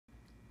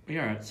We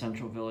are at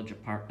Central Village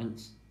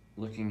Apartments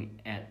looking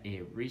at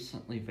a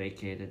recently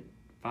vacated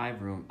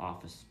 5-room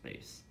office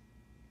space.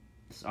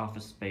 This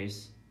office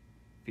space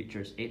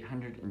features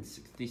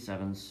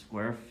 867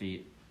 square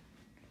feet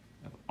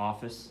of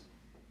office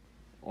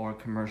or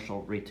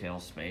commercial retail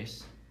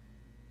space.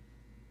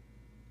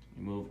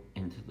 You move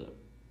into the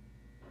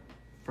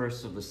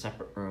first of the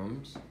separate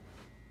rooms.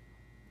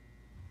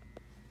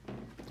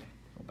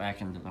 Go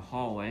back into the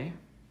hallway,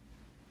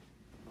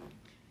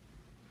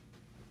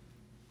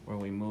 where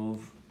we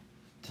move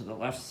to the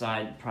left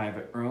side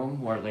private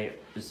room where there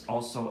is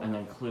also an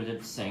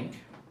included sink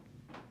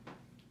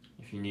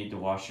if you need to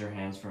wash your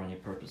hands for any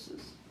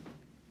purposes.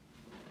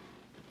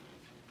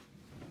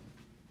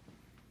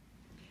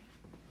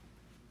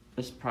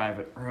 This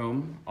private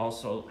room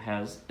also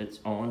has its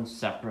own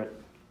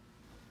separate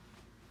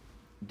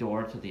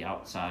door to the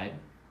outside.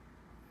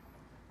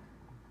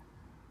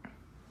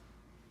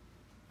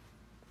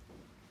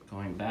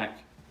 Going back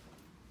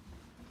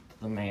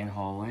to the main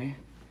hallway,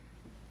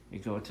 we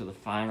go to the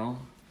final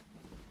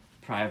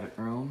private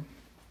room.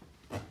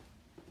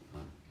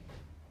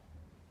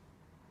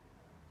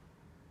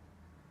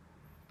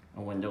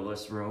 A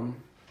windowless room.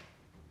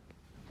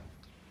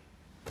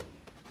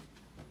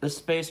 This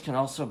space can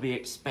also be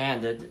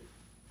expanded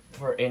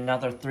for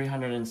another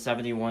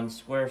 371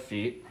 square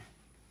feet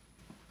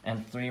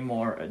and 3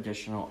 more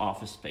additional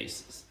office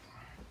spaces,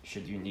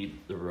 should you need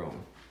the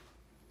room.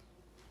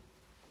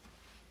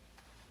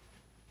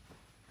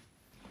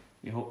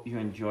 We hope you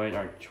enjoyed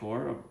our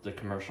tour of the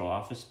commercial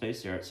office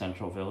space here at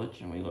Central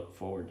Village, and we look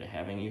forward to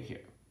having you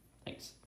here. Thanks.